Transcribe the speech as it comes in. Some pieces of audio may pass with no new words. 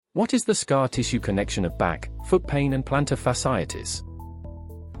What is the scar tissue connection of back, foot pain and plantar fasciitis?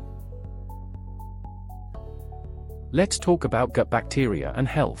 Let's talk about gut bacteria and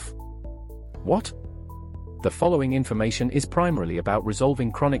health. What? The following information is primarily about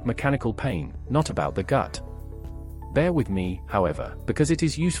resolving chronic mechanical pain, not about the gut. Bear with me, however, because it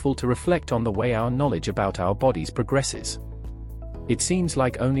is useful to reflect on the way our knowledge about our bodies progresses. It seems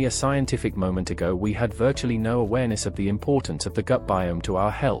like only a scientific moment ago we had virtually no awareness of the importance of the gut biome to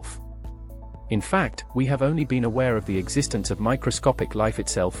our health. In fact, we have only been aware of the existence of microscopic life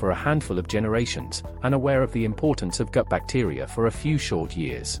itself for a handful of generations, and aware of the importance of gut bacteria for a few short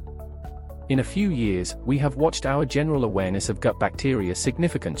years. In a few years, we have watched our general awareness of gut bacteria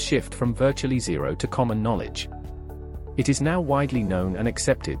significant shift from virtually zero to common knowledge. It is now widely known and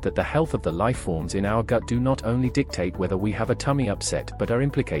accepted that the health of the lifeforms in our gut do not only dictate whether we have a tummy upset but are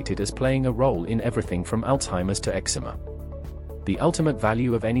implicated as playing a role in everything from Alzheimer's to eczema. The ultimate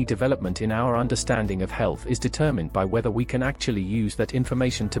value of any development in our understanding of health is determined by whether we can actually use that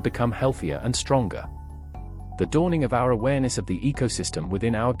information to become healthier and stronger. The dawning of our awareness of the ecosystem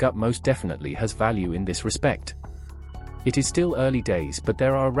within our gut most definitely has value in this respect. It is still early days, but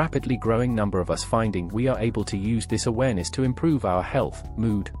there are a rapidly growing number of us finding we are able to use this awareness to improve our health,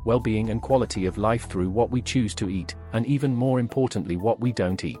 mood, well-being and quality of life through what we choose to eat, and even more importantly what we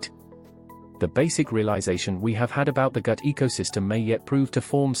don't eat. The basic realization we have had about the gut ecosystem may yet prove to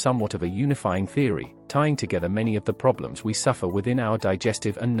form somewhat of a unifying theory, tying together many of the problems we suffer within our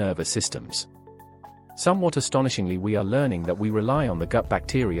digestive and nervous systems. Somewhat astonishingly, we are learning that we rely on the gut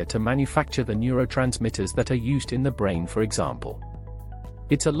bacteria to manufacture the neurotransmitters that are used in the brain, for example.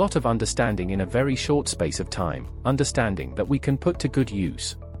 It's a lot of understanding in a very short space of time, understanding that we can put to good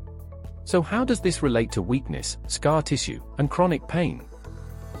use. So how does this relate to weakness, scar tissue, and chronic pain?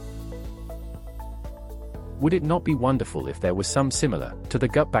 Would it not be wonderful if there was some similar, to the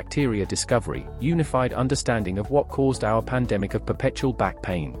gut bacteria discovery, unified understanding of what caused our pandemic of perpetual back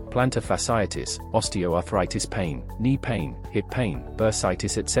pain, plantar fasciitis, osteoarthritis pain, knee pain, hip pain,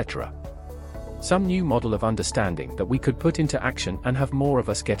 bursitis, etc.? Some new model of understanding that we could put into action and have more of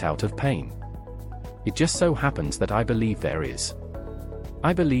us get out of pain. It just so happens that I believe there is.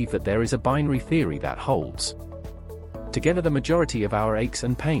 I believe that there is a binary theory that holds together the majority of our aches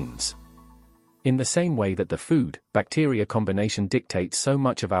and pains. In the same way that the food-bacteria combination dictates so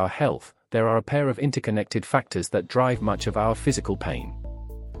much of our health, there are a pair of interconnected factors that drive much of our physical pain.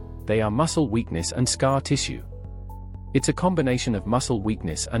 They are muscle weakness and scar tissue. It's a combination of muscle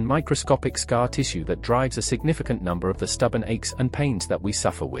weakness and microscopic scar tissue that drives a significant number of the stubborn aches and pains that we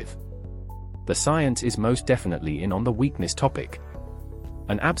suffer with. The science is most definitely in on the weakness topic.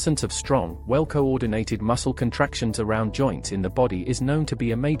 An absence of strong, well-coordinated muscle contractions around joints in the body is known to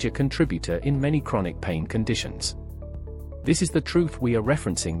be a major contributor in many chronic pain conditions. This is the truth we are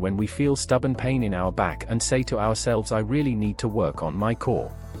referencing when we feel stubborn pain in our back and say to ourselves, I really need to work on my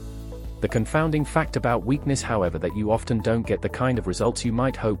core. The confounding fact about weakness, however, that you often don't get the kind of results you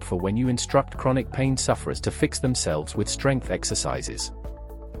might hope for when you instruct chronic pain sufferers to fix themselves with strength exercises.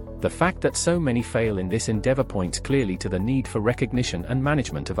 The fact that so many fail in this endeavor points clearly to the need for recognition and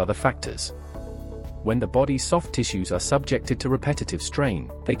management of other factors. When the body's soft tissues are subjected to repetitive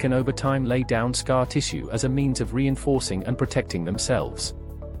strain, they can over time lay down scar tissue as a means of reinforcing and protecting themselves.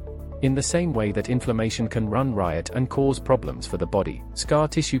 In the same way that inflammation can run riot and cause problems for the body, scar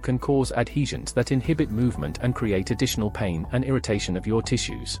tissue can cause adhesions that inhibit movement and create additional pain and irritation of your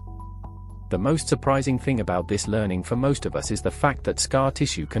tissues. The most surprising thing about this learning for most of us is the fact that scar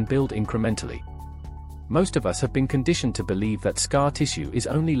tissue can build incrementally. Most of us have been conditioned to believe that scar tissue is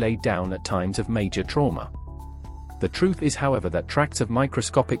only laid down at times of major trauma. The truth is, however, that tracts of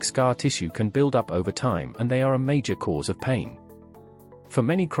microscopic scar tissue can build up over time, and they are a major cause of pain. For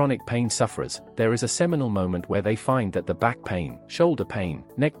many chronic pain sufferers, there is a seminal moment where they find that the back pain, shoulder pain,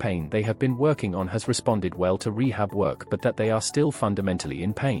 neck pain they have been working on has responded well to rehab work, but that they are still fundamentally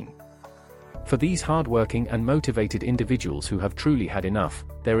in pain. For these hard-working and motivated individuals who have truly had enough,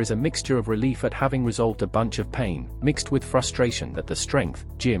 there is a mixture of relief at having resolved a bunch of pain, mixed with frustration that the strength,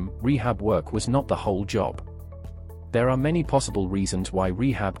 gym, rehab work was not the whole job. There are many possible reasons why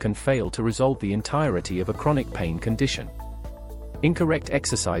rehab can fail to resolve the entirety of a chronic pain condition. Incorrect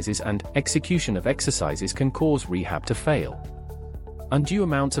exercises and execution of exercises can cause rehab to fail. Undue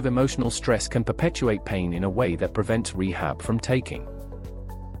amounts of emotional stress can perpetuate pain in a way that prevents rehab from taking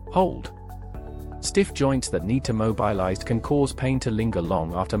hold. Stiff joints that need to mobilized can cause pain to linger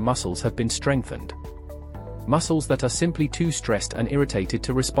long after muscles have been strengthened. Muscles that are simply too stressed and irritated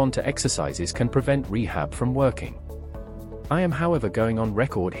to respond to exercises can prevent rehab from working. I am however going on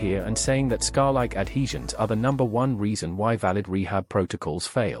record here and saying that scar-like adhesions are the #1 reason why valid rehab protocols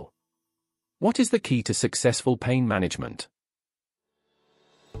fail. What is the key to successful pain management?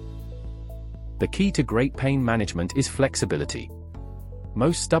 The key to great pain management is flexibility.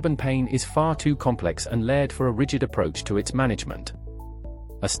 Most stubborn pain is far too complex and layered for a rigid approach to its management.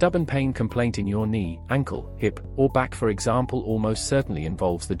 A stubborn pain complaint in your knee, ankle, hip, or back, for example, almost certainly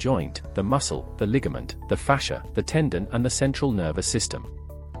involves the joint, the muscle, the ligament, the fascia, the tendon, and the central nervous system.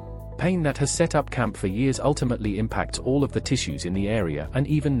 Pain that has set up camp for years ultimately impacts all of the tissues in the area and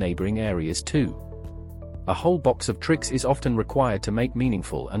even neighboring areas too. A whole box of tricks is often required to make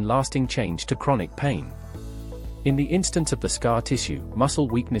meaningful and lasting change to chronic pain. In the instance of the scar tissue muscle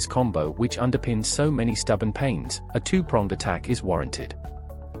weakness combo which underpins so many stubborn pains, a two-pronged attack is warranted.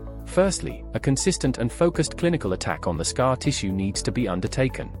 Firstly, a consistent and focused clinical attack on the scar tissue needs to be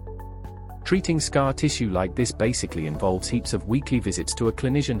undertaken. Treating scar tissue like this basically involves heaps of weekly visits to a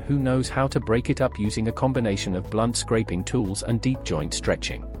clinician who knows how to break it up using a combination of blunt scraping tools and deep joint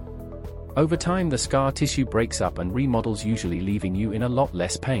stretching. Over time the scar tissue breaks up and remodels, usually leaving you in a lot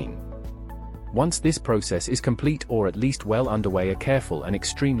less pain. Once this process is complete, or at least well underway, a careful and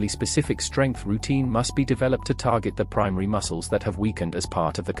extremely specific strength routine must be developed to target the primary muscles that have weakened as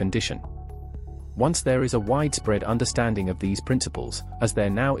part of the condition. Once there is a widespread understanding of these principles, as there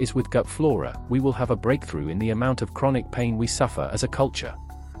now is with gut flora, we will have a breakthrough in the amount of chronic pain we suffer as a culture.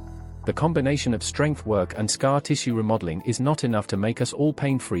 The combination of strength work and scar tissue remodeling is not enough to make us all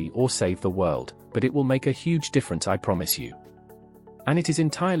pain-free or save the world, but it will make a huge difference, I promise you. And it is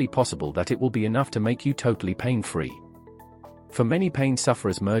entirely possible that it will be enough to make you totally pain-free. For many pain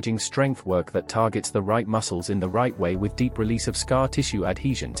sufferers, merging strength work that targets the right muscles in the right way with deep release of scar tissue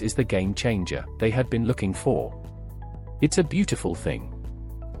adhesions is the game changer they had been looking for. It's a beautiful thing.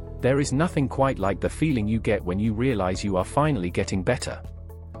 There is nothing quite like the feeling you get when you realize you are finally getting better.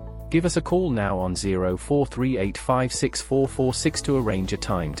 Give us a call now on 0438564446 to arrange a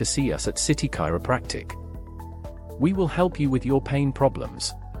time to see us at City Chiropractic. We will help you with your pain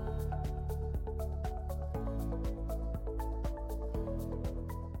problems.